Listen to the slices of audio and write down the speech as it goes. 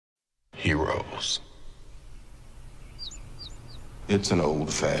heroes. It's an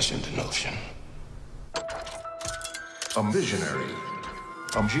old-fashioned notion. A visionary,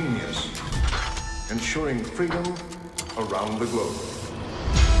 a genius, ensuring freedom around the globe.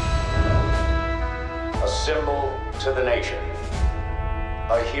 A symbol to the nation,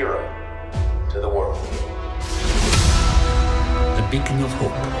 a hero to the world. The beacon of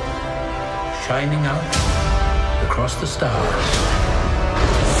hope, shining out across the stars.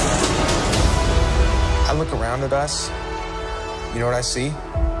 I look around at us, you know what I see?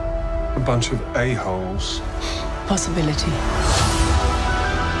 A bunch of a-holes. Possibility.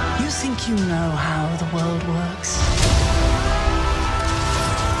 You think you know how the world works?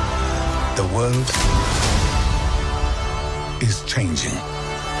 The world is changing.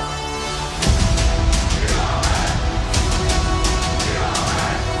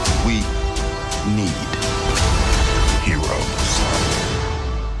 We need heroes.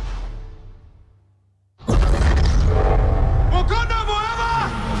 Wakanda forever!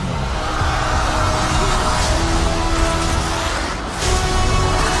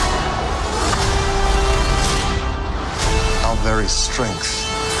 Our very strength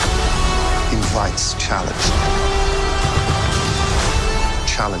invites challenge.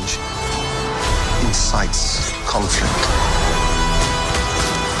 Challenge incites conflict.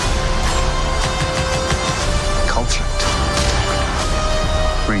 Conflict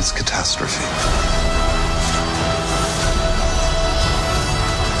breeds catastrophe.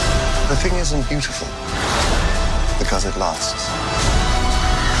 The thing isn't beautiful because it lasts.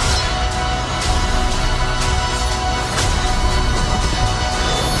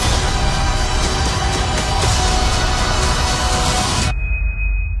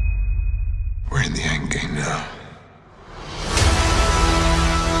 We're in the endgame now.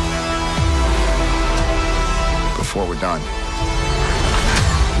 Before we're done,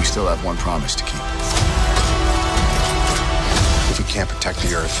 we still have one promise to keep. If we can't protect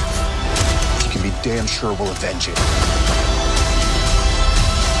the Earth, you can be damn sure we'll avenge it.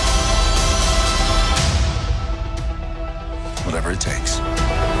 Whatever it takes.